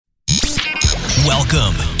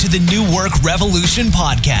Welcome to the New Work Revolution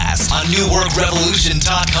podcast on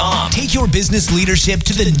newworkrevolution.com. Take your business leadership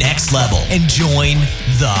to the next level and join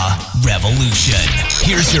the revolution.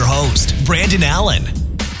 Here's your host, Brandon Allen.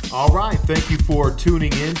 All right. Thank you for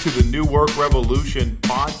tuning in to the New Work Revolution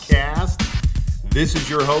podcast. This is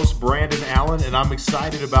your host, Brandon Allen, and I'm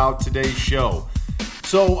excited about today's show.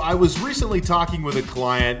 So I was recently talking with a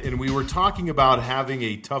client, and we were talking about having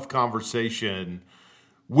a tough conversation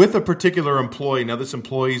with a particular employee. Now, this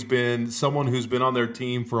employee's been someone who's been on their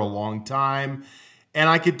team for a long time, and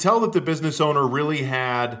I could tell that the business owner really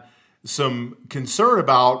had some concern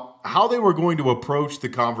about how they were going to approach the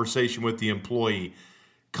conversation with the employee.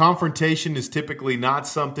 Confrontation is typically not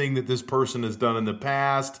something that this person has done in the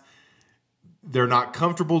past. They're not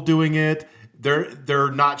comfortable doing it. They're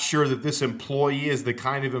not sure that this employee is the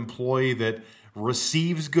kind of employee that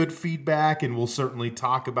receives good feedback, and we'll certainly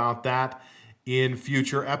talk about that in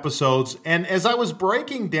future episodes. And as I was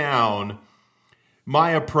breaking down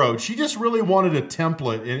my approach, she just really wanted a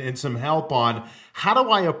template and some help on how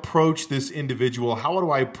do I approach this individual? How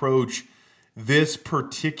do I approach this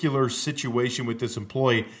particular situation with this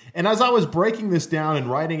employee? And as I was breaking this down and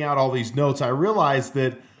writing out all these notes, I realized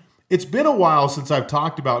that it's been a while since I've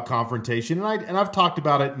talked about confrontation, and I've talked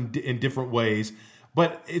about it in different ways,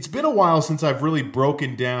 but it's been a while since I've really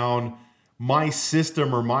broken down my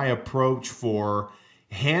system or my approach for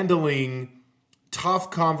handling tough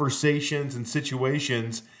conversations and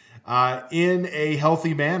situations in a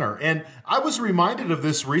healthy manner. And I was reminded of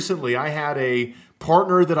this recently. I had a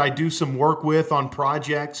partner that I do some work with on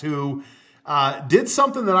projects who did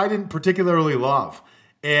something that I didn't particularly love,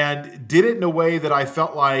 and did it in a way that I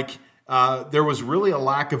felt like there was really a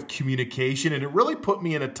lack of communication, and it really put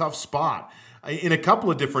me in a tough spot in a couple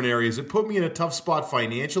of different areas. It put me in a tough spot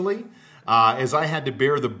financially, as I had to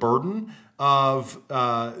bear the burden of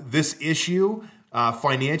this issue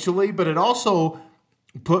financially, but it also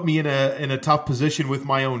put me in a tough position with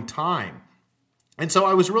my own time. And so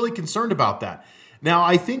I was really concerned about that. Now,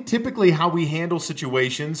 I think typically how we handle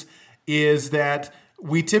situations is that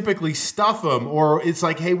we typically stuff them, or it's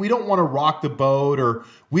like, hey, we don't want to rock the boat, or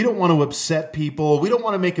we don't want to upset people. We don't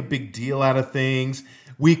want to make a big deal out of things.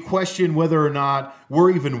 We question whether or not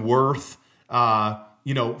we're even worth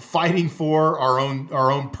fighting for our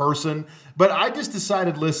own person. But I just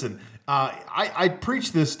decided, listen, I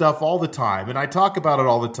preach this stuff all the time, and I talk about it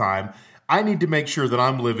all the time. I need to make sure that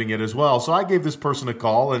I'm living it as well. So I gave this person a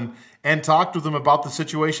call and talked with them about the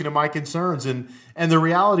situation and my concerns. And the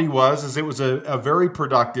reality was it was a very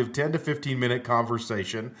productive 10 to 15 minute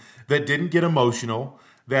conversation that didn't get emotional,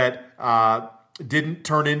 that didn't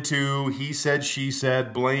turn into he said, she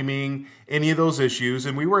said, blaming, any of those issues.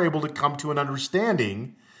 And we were able to come to an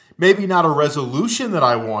understanding, maybe not a resolution that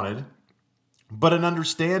I wanted, but an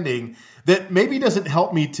understanding that maybe doesn't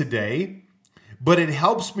help me today, but it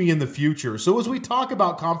helps me in the future. So as we talk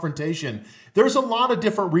about confrontation, there's a lot of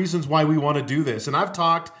different reasons why we want to do this. And I've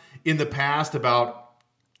talked in the past about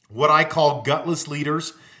what I call gutless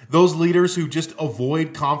leaders, those leaders who just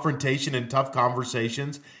avoid confrontation and tough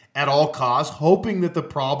conversations at all costs, hoping that the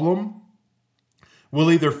problem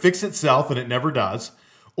will either fix itself, and it never does,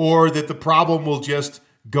 or that the problem will just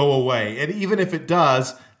go away. And even if it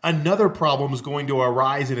does, another problem is going to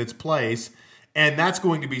arise in its place, and that's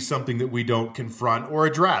going to be something that we don't confront or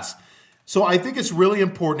address. So I think it's really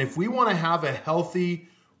important, if we want to have a healthy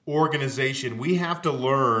organization, we have to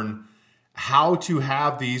learn how to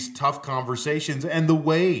have these tough conversations and the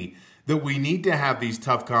way that we need to have these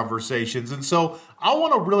tough conversations. And so I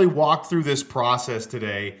want to really walk through this process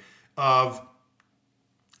today of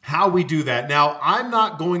how we do that. Now, I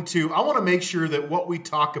want to make sure that what we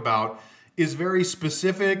talk about is very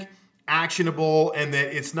specific, actionable, and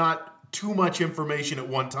that it's not too much information at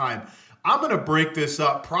one time. I'm going to break this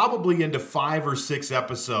up probably into 5 or 6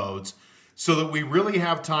 episodes so that we really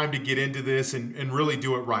have time to get into this and really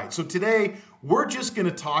do it right. So today, we're just going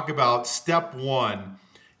to talk about step 1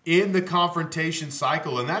 in the confrontation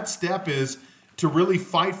cycle. And that step is to really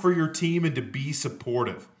fight for your team and to be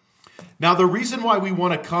supportive. Now, the reason why we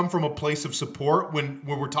want to come from a place of support when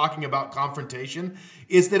we're talking about confrontation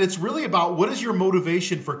is that it's really about what is your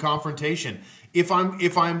motivation for confrontation. If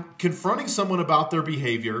I'm confronting someone about their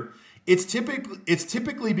behavior, it's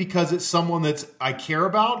typically because it's someone that I care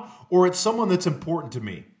about, or it's someone that's important to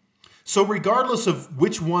me. So regardless of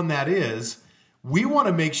which one that is, we want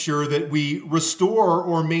to make sure that we restore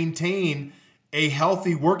or maintain a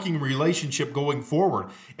healthy working relationship going forward.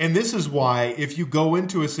 And this is why if you go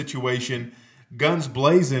into a situation guns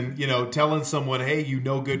blazing, telling someone, hey,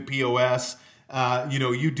 good POS,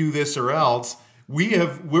 you do this or else,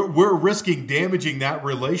 we're risking damaging that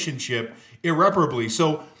relationship irreparably.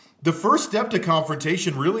 So the first step to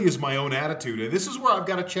confrontation really is my own attitude. And this is where I've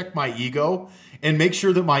got to check my ego and make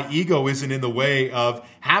sure that my ego isn't in the way of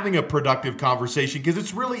having a productive conversation, because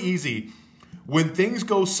it's really easy when things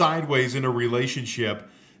go sideways in a relationship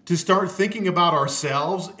to start thinking about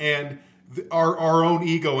ourselves and our own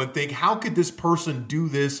ego and think, how could this person do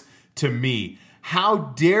this to me? How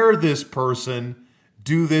dare this person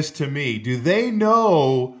do this to me? Do they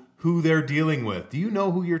know who they're dealing with? Do you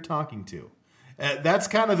know who you're talking to? That's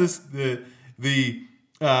kind of the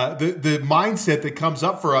mindset that comes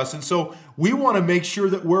up for us. And so we want to make sure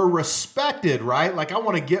that we're respected, right? Like, I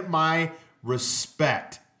want to get my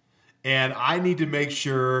respect. And I need to make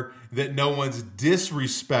sure that no one's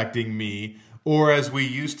disrespecting me, or as we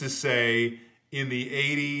used to say in the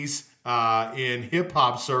 80s in hip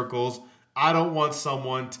hop circles, I don't want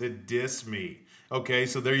someone to diss me. Okay,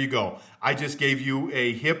 so there you go. I just gave you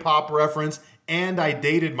a hip hop reference and I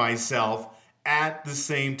dated myself at the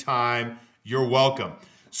same time. You're welcome.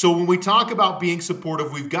 So when we talk about being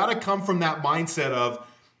supportive, we've got to come from that mindset of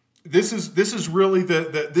this is really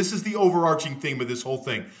this is the overarching theme of this whole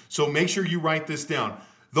thing. So make sure you write this down.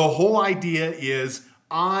 The whole idea is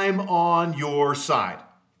I'm on your side.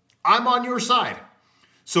 I'm on your side.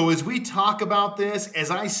 So as we talk about this,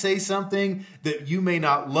 as I say something that you may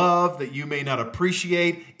not love, that you may not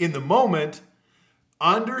appreciate in the moment,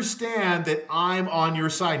 understand that I'm on your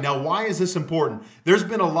side. Now, why is this important? There's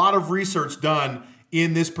been a lot of research done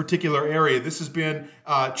in this particular area. This has been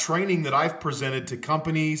training that I've presented to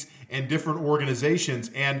companies and different organizations,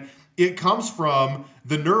 and it comes from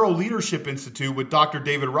the Neuro Leadership Institute with Dr.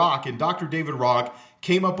 David Rock. And Dr. David Rock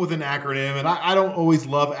came up with an acronym, and I don't always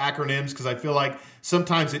love acronyms because I feel like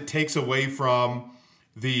sometimes it takes away from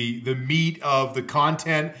the meat of the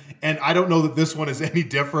content. And I don't know that this one is any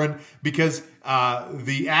different, because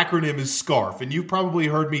the acronym is SCARF. And you've probably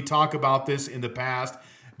heard me talk about this in the past,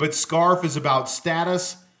 but SCARF is about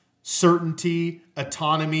status, certainty,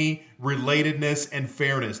 autonomy, relatedness, and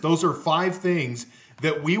fairness. Those are 5 things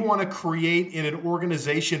that we want to create in an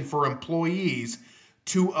organization for employees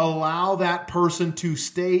to allow that person to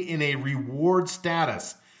stay in a reward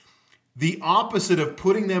status. The opposite of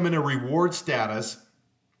putting them in a reward status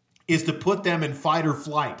is to put them in fight or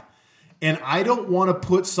flight. And I don't want to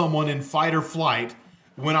put someone in fight or flight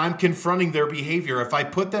when I'm confronting their behavior. If I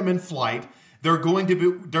put them in flight, they're going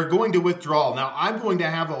to withdraw. Now, I'm going to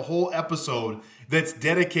have a whole episode that's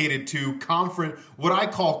dedicated to what I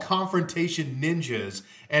call confrontation ninjas,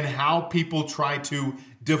 and how people try to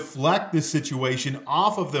deflect the situation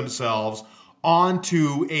off of themselves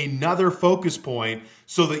onto another focus point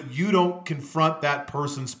so that you don't confront that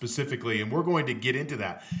person specifically. And we're going to get into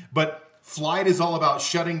that. But flight is all about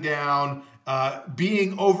shutting down,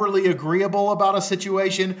 being overly agreeable about a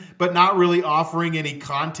situation, but not really offering any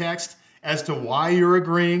context as to why you're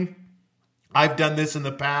agreeing. I've done this in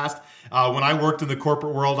the past. When I worked in the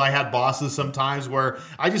corporate world, I had bosses sometimes where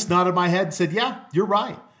I just nodded my head and said, yeah, you're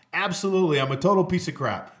right. Absolutely. I'm a total piece of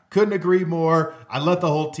crap. Couldn't agree more. I let the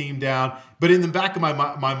whole team down. But in the back of my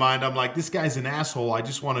mind, I'm like, this guy's an asshole. I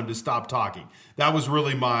just want him to stop talking. That was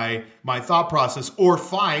really my thought process. Or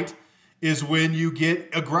fight is when you get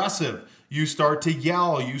aggressive. You start to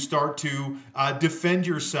yell. You start to defend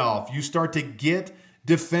yourself. You start to get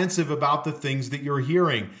defensive about the things that you're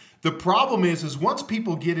hearing. The problem is once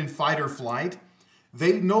people get in fight or flight,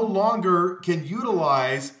 they no longer can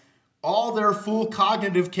utilize all their full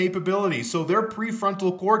cognitive capabilities. So their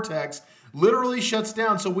prefrontal cortex literally shuts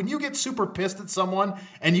down. So when you get super pissed at someone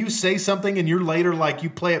and you say something and you're later like, you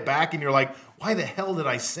play it back and you're like, why the hell did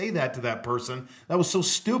I say that to that person? That was so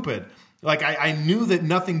stupid. Like I knew that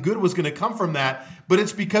nothing good was going to come from that, but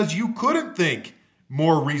it's because you couldn't think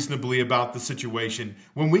more reasonably about the situation.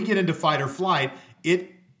 When we get into fight or flight,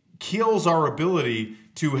 it kills our ability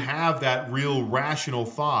to have that real rational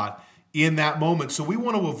thought in that moment. So we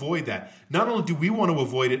want to avoid that. Not only do we want to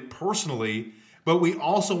avoid it personally, but we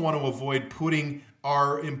also want to avoid putting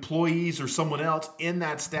our employees or someone else in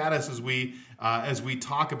that status as we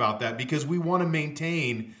talk about that, because we want to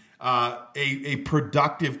maintain a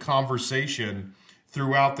productive conversation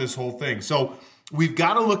throughout this whole thing. So we've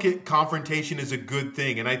got to look at confrontation as a good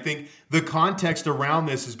thing. And I think the context around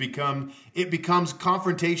this becomes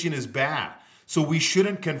confrontation is bad. So we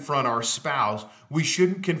shouldn't confront our spouse. We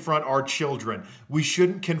shouldn't confront our children. We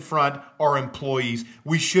shouldn't confront our employees.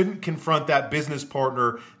 We shouldn't confront that business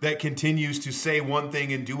partner that continues to say one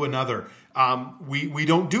thing and do another. We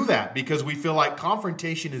don't do that because we feel like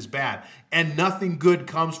confrontation is bad and nothing good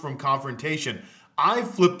comes from confrontation. I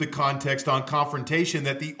flipped the context on confrontation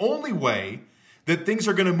that the only way that things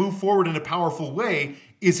are going to move forward in a powerful way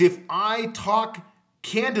is if I talk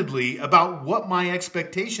candidly about what my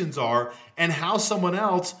expectations are and how someone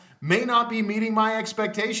else may not be meeting my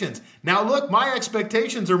expectations. Now, look, my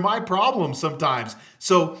expectations are my problem sometimes.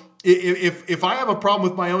 So if I have a problem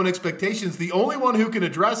with my own expectations, the only one who can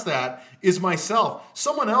address that is myself.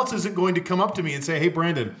 Someone else isn't going to come up to me and say, hey,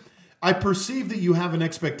 Brandon, I perceive that you have an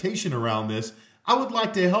expectation around this. I would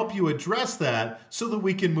like to help you address that so that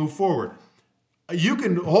we can move forward. You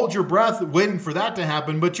can hold your breath waiting for that to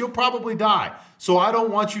happen, but you'll probably die. So I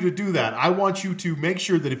don't want you to do that. I want you to make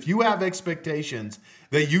sure that if you have expectations,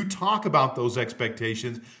 that you talk about those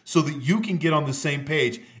expectations so that you can get on the same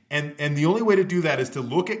page. And the only way to do that is to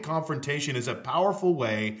look at confrontation as a powerful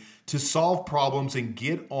way to solve problems and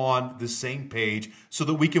get on the same page so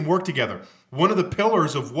that we can work together. One of the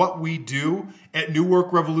pillars of what we do at New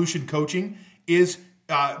Work Revolution Coaching is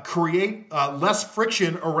create less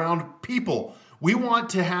friction around people. We want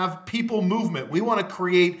to have people movement. We want to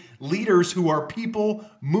create leaders who are people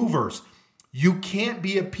movers. You can't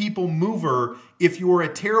be a people mover if you're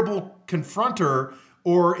a terrible confronter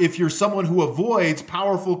or if you're someone who avoids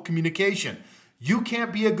powerful communication. You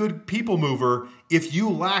can't be a good people mover if you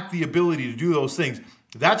lack the ability to do those things.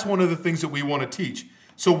 That's one of the things that we want to teach.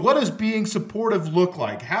 So what does being supportive look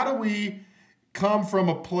like? How do we come from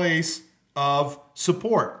a place of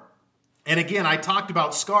support? And again, I talked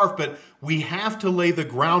about SCARF, but we have to lay the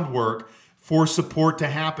groundwork for support to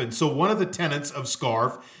happen. So one of the tenets of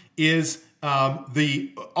SCARF is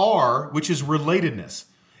the R, which is relatedness.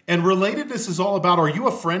 And relatedness is all about, are you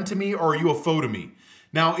a friend to me or are you a foe to me?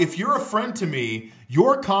 Now, if you're a friend to me,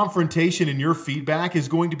 your confrontation and your feedback is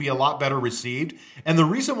going to be a lot better received. And the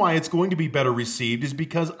reason why it's going to be better received is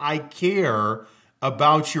because I care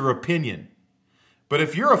about your opinion. But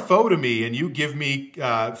if you're a foe to me and you give me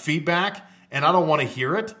feedback and I don't want to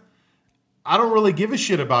hear it, I don't really give a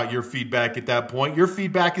shit about your feedback at that point. Your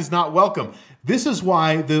feedback is not welcome. This is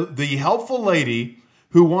why the helpful lady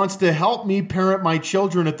who wants to help me parent my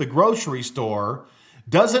children at the grocery store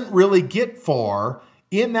doesn't really get far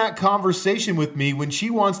in that conversation with me when she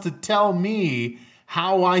wants to tell me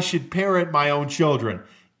how I should parent my own children.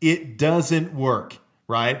 It doesn't work,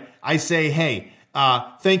 right? I say, hey,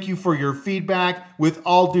 thank you for your feedback. With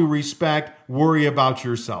all due respect, worry about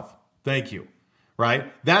yourself. Thank you,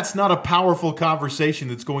 right? That's not a powerful conversation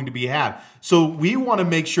that's going to be had. So we want to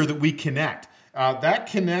make sure that we connect. That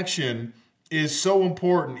connection is so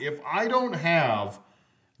important. If I don't have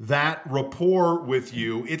that rapport with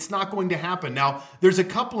you, it's not going to happen. Now, there's a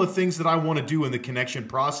couple of things that I want to do in the connection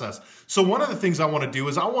process. So one of the things I want to do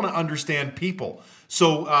is I want to understand people.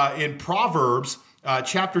 So in Proverbs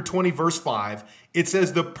chapter 20, verse 5, it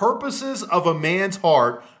says, the purposes of a man's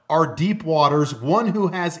heart are deep waters. One who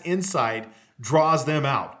has insight draws them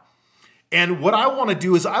out. And what I want to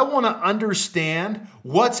do is I want to understand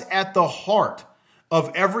what's at the heart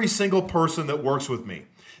of every single person that works with me.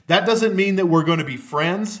 That doesn't mean that we're going to be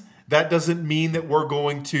friends. That doesn't mean that we're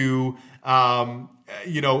going to, we're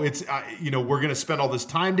going to spend all this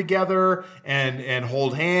time together and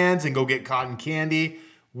hold hands and go get cotton candy.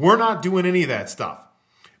 We're not doing any of that stuff.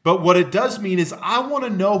 But what it does mean is I want to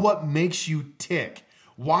know what makes you tick.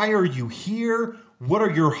 Why are you here? What are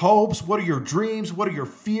your hopes? What are your dreams? What are your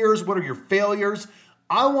fears? What are your failures?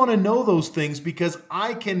 I want to know those things because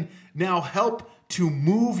I can now help to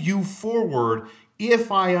move you forward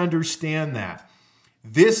if I understand that.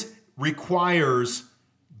 This requires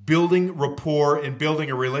building rapport and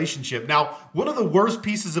building a relationship. Now, one of the worst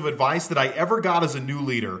pieces of advice that I ever got as a new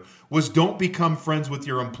leader was don't become friends with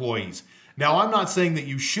your employees. Now, I'm not saying that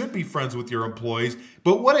you should be friends with your employees,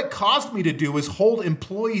 but what it caused me to do is hold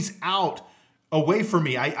employees out away from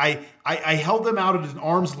me. I held them out at an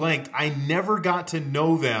arm's length. I never got to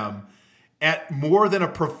know them at more than a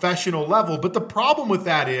professional level. But the problem with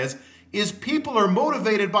that is people are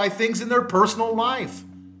motivated by things in their personal life.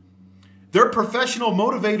 Their professional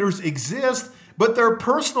motivators exist, but their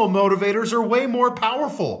personal motivators are way more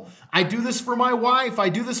powerful. I do this for my wife. I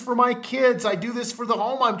do this for my kids. I do this for the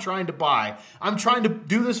home I'm trying to buy. I'm trying to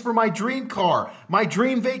do this for my dream car, my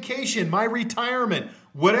dream vacation, my retirement.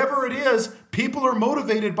 Whatever it is, people are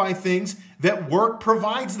motivated by things that work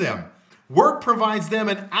provides them. Work provides them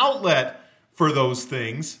an outlet for those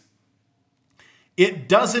things. It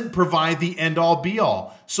doesn't provide the end-all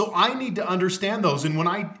be-all. So I need to understand those. And when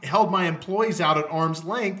I held my employees out at arm's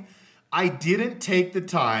length, I didn't take the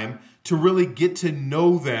time to really get to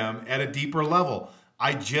know them at a deeper level.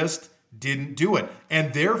 I just didn't do it.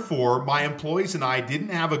 And therefore, my employees and I didn't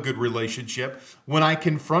have a good relationship. When I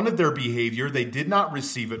confronted their behavior, they did not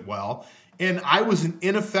receive it well. And I was an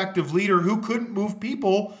ineffective leader who couldn't move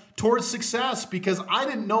people towards success because I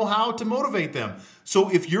didn't know how to motivate them. So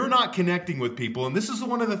if you're not connecting with people, and this is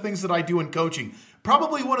one of the things that I do in coaching,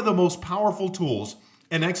 probably one of the most powerful tools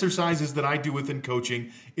and exercises that I do within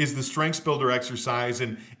coaching is the Strengths Builder exercise.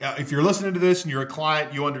 And if you're listening to this and you're a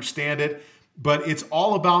client, you understand it. But it's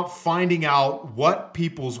all about finding out what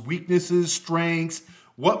people's weaknesses, strengths,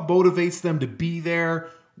 what motivates them to be there,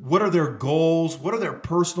 what are their goals, what are their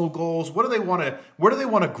personal goals, where do they want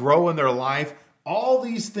to grow in their life. All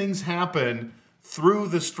these things happen through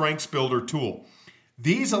the Strengths Builder tool.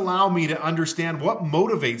 These allow me to understand what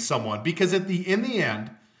motivates someone because in the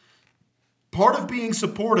end, part of being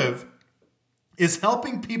supportive is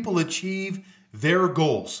helping people achieve their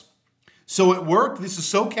goals. So at work, this is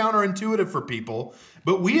so counterintuitive for people,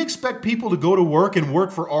 but we expect people to go to work and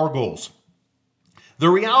work for our goals. The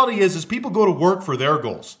reality is people go to work for their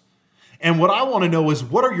goals. And what I want to know is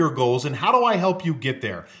what are your goals and how do I help you get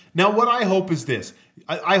there? Now, what I hope is this.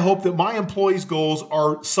 I hope that my employees' goals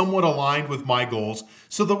are somewhat aligned with my goals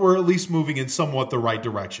so that we're at least moving in somewhat the right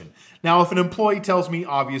direction. Now, if an employee tells me,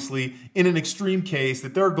 obviously, in an extreme case,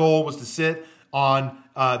 that their goal was to sit on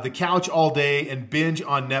the couch all day and binge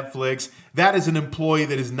on Netflix, that is an employee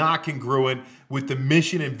that is not congruent with the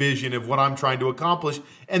mission and vision of what I'm trying to accomplish,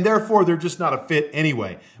 and therefore they're just not a fit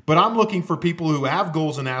anyway. But I'm looking for people who have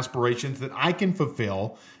goals and aspirations that I can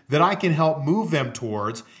fulfill, that I can help move them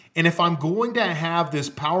towards. And if I'm going to have this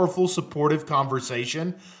powerful, supportive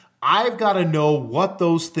conversation, I've got to know what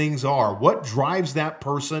those things are. What drives that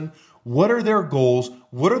person? What are their goals?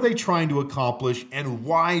 What are they trying to accomplish? And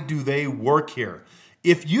why do they work here?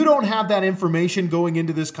 If you don't have that information going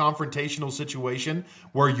into this confrontational situation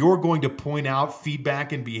where you're going to point out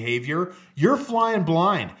feedback and behavior, you're flying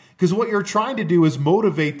blind because what you're trying to do is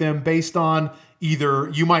motivate them based on either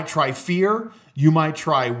you might try fear, you might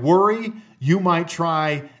try worry, you might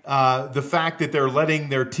try the fact that they're letting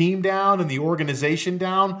their team down and the organization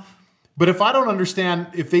down. But if I don't understand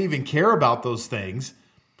if they even care about those things,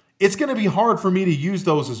 it's going to be hard for me to use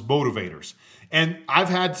those as motivators. And I've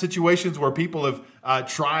had situations where people have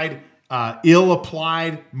tried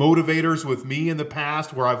ill-applied motivators with me in the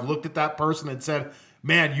past where I've looked at that person and said,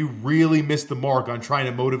 man, you really missed the mark on trying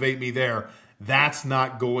to motivate me there. That's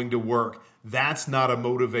not going to work. That's not a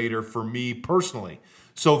motivator for me personally.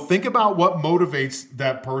 So think about what motivates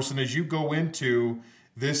that person as you go into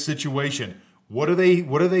this situation. What are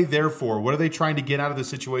they there for? What are they trying to get out of the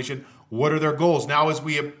situation? What are their goals? Now, as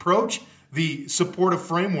we approach the supportive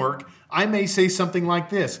framework, I may say something like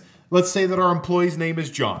this. Let's say that our employee's name is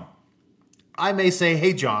John. I may say,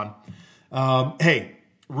 hey, John, hey,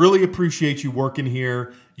 really appreciate you working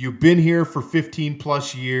here. You've been here for 15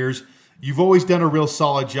 plus years. You've always done a real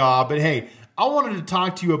solid job. But hey, I wanted to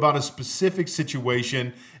talk to you about a specific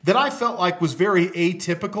situation that I felt like was very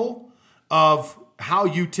atypical of how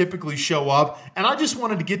you typically show up. And I just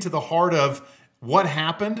wanted to get to the heart of what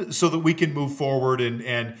happened so that we can move forward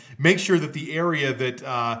and make sure that the area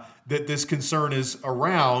that this concern is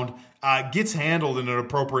around gets handled in an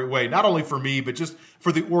appropriate way, not only for me, but just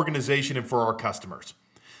for the organization and for our customers.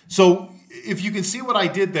 So if you can see what I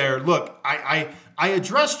did there, look, I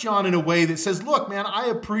addressed John in a way that says, look, man, I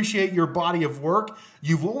appreciate your body of work.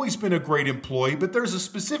 You've always been a great employee, but there's a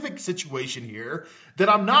specific situation here that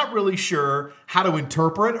I'm not really sure how to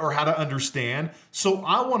interpret or how to understand. So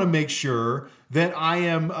I want to make sure that I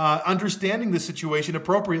am understanding the situation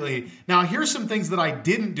appropriately. Now, here's some things that I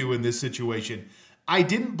didn't do in this situation. I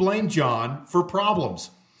didn't blame John for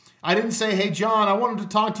problems. I didn't say, hey, John, I wanted to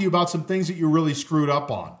talk to you about some things that you really screwed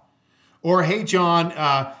up on. Or, hey, John,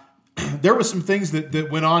 there was some things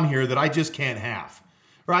that went on here that I just can't have,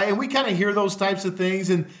 right? And we kind of hear those types of things,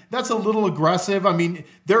 and that's a little aggressive. I mean,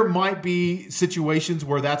 there might be situations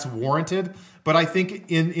where that's warranted, but I think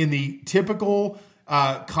in the typical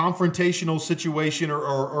confrontational situation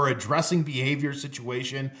or addressing behavior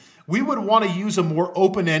situation, we would want to use a more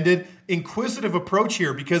open-ended, inquisitive approach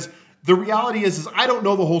here because the reality is I don't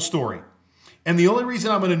know the whole story. And the only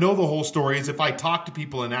reason I'm going to know the whole story is if I talk to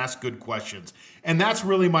people and ask good questions. And that's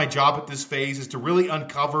really my job at this phase, is to really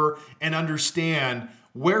uncover and understand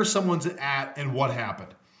where someone's at and what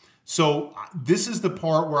happened. So this is the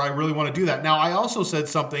part where I really want to do that. Now, I also said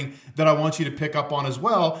something that I want you to pick up on as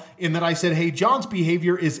well, in that I said, hey, John's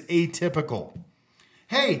behavior is atypical.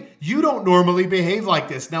 Hey, you don't normally behave like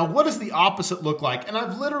this. Now, what does the opposite look like? And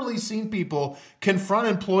I've literally seen people confront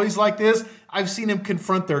employees like this. I've seen them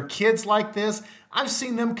confront their kids like this. I've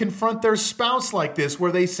seen them confront their spouse like this,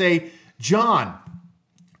 where they say, John,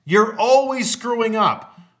 you're always screwing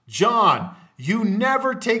up. John, you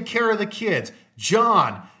never take care of the kids.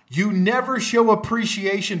 John, you never show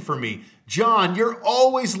appreciation for me. John, you're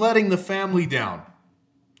always letting the family down.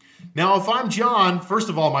 Now, if I'm John, first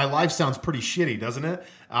of all, my life sounds pretty shitty, doesn't it?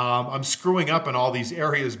 I'm screwing up in all these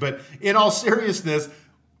areas. But in all seriousness,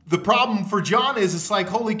 the problem for John is it's like,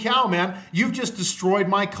 holy cow, man, you've just destroyed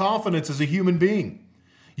my confidence as a human being.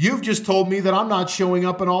 You've just told me that I'm not showing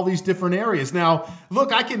up in all these different areas. Now,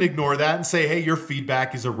 look, I can ignore that and say, hey, your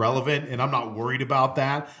feedback is irrelevant and I'm not worried about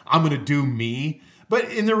that. I'm going to do me. But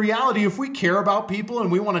in the reality, if we care about people and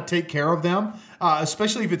we want to take care of them,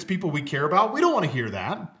 especially if it's people we care about, we don't want to hear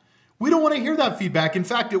that. We don't want to hear that feedback. In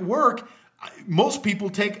fact, at work, most people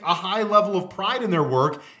take a high level of pride in their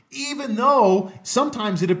work, even though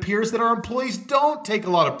sometimes it appears that our employees don't take a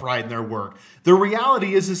lot of pride in their work. The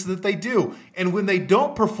reality is that they do. And when they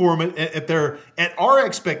don't perform at our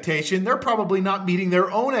expectation, they're probably not meeting their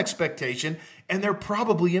own expectation, and they're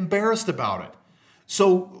probably embarrassed about it.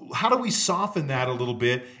 So how do we soften that a little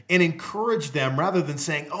bit and encourage them rather than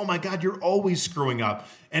saying, oh my God, you're always screwing up.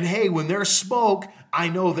 And hey, when there's smoke, I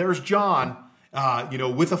know there's John,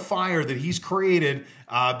 with a fire that he's created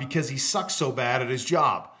because he sucks so bad at his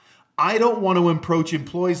job. I don't want to approach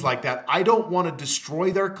employees like that. I don't want to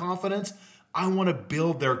destroy their confidence. I want to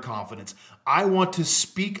build their confidence. I want to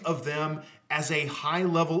speak of them as a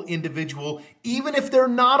high-level individual, even if they're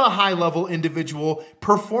not a high-level individual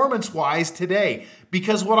performance-wise today.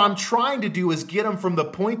 Because what I'm trying to do is get them from the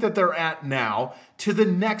point that they're at now to the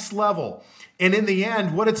next level. And in the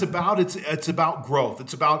end, what it's about growth.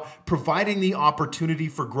 It's about providing the opportunity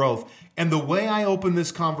for growth. And the way I open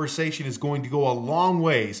this conversation is going to go a long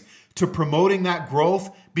ways to promoting that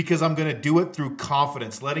growth, because I'm going to do it through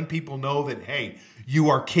confidence, letting people know that, hey, you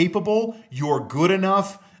are capable, you're good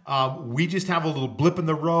enough. We just have a little blip in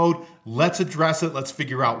the road. Let's address it. Let's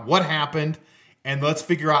figure out what happened, and let's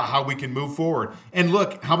figure out how we can move forward. And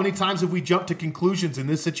look, how many times have we jumped to conclusions in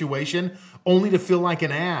this situation only to feel like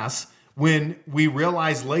an ass when we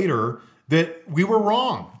realize later that we were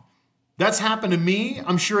wrong? That's happened to me.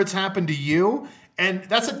 I'm sure it's happened to you. And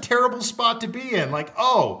that's a terrible spot to be in. Like,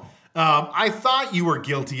 I thought you were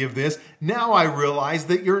guilty of this. Now I realize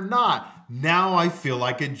that you're not. Now I feel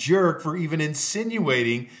like a jerk for even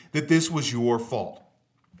insinuating that this was your fault.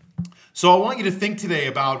 So I want you to think today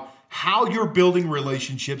about how you're building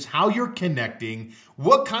relationships, how you're connecting,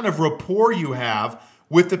 what kind of rapport you have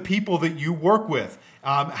with the people that you work with.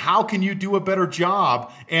 How can you do a better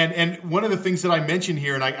job? And one of the things that I mentioned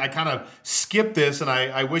here, and I kind of skipped this, and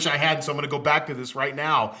I wish I hadn't, so I'm going to go back to this right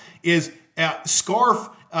now, is SCARF,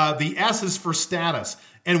 the S is for status.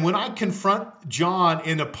 And when I confront John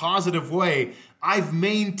in a positive way, I've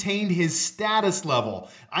maintained his status level.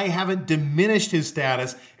 I haven't diminished his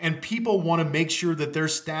status, and people want to make sure that their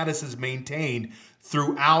status is maintained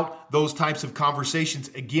throughout those types of conversations.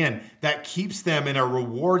 Again, that keeps them in a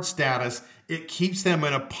reward status. It keeps them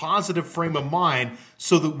in a positive frame of mind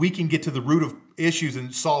so that we can get to the root of issues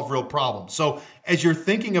and solve real problems. So as you're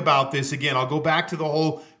thinking about this, again, I'll go back to the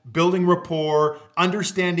whole building rapport,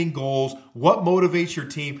 understanding goals, what motivates your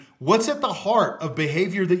team, what's at the heart of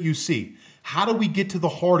behavior that you see. How do we get to the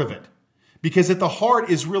heart of it? Because at the heart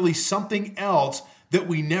is really something else that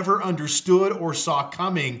we never understood or saw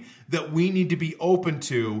coming that we need to be open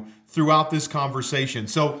to throughout this conversation.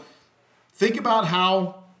 So think about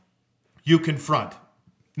how you confront.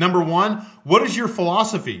 Number one, what is your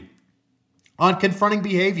philosophy on confronting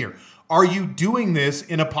behavior? Are you doing this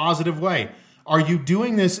in a positive way? Are you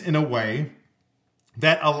doing this in a way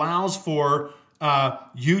that allows for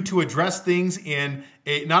you to address things in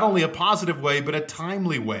not only a positive way, but a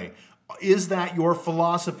timely way? Is that your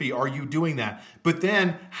philosophy? Are you doing that? But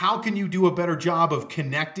then how can you do a better job of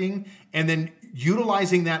connecting and then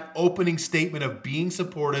utilizing that opening statement of being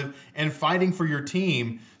supportive and fighting for your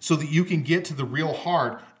team so that you can get to the real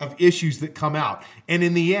heart of issues that come out? And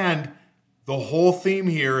in the end, the whole theme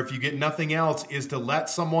here, if you get nothing else, is to let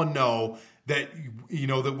someone know that,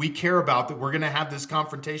 that we care about, that we're going to have this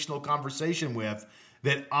confrontational conversation with,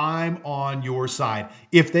 that I'm on your side.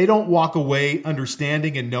 If they don't walk away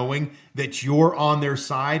understanding and knowing that you're on their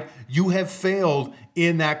side, you have failed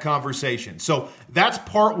in that conversation. So that's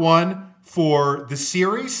part one for the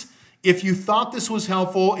series. If you thought this was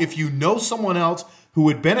helpful, if you know someone else who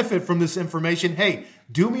would benefit from this information, hey,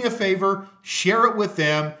 do me a favor, share it with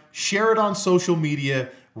them, share it on social media,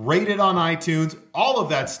 rate it on iTunes. All of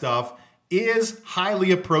that stuff is highly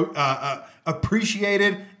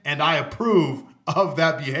appreciated, and I approve of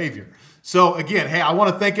that behavior. So again, hey, I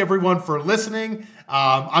want to thank everyone for listening.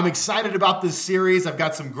 I'm excited about this series. I've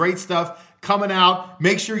got some great stuff coming out.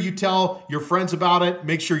 Make sure you tell your friends about it.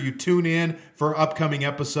 Make sure you tune in for upcoming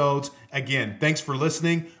episodes. Again, thanks for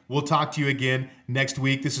listening. We'll talk to you again next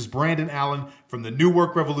week. This is Brandon Allen from the New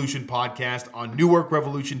Work Revolution podcast on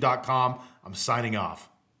newworkrevolution.com. I'm signing off.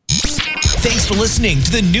 Thanks for listening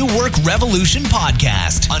to the New Work Revolution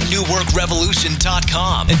podcast on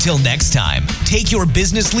newworkrevolution.com. Until next time, take your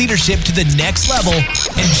business leadership to the next level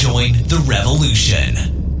and join the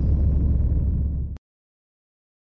revolution.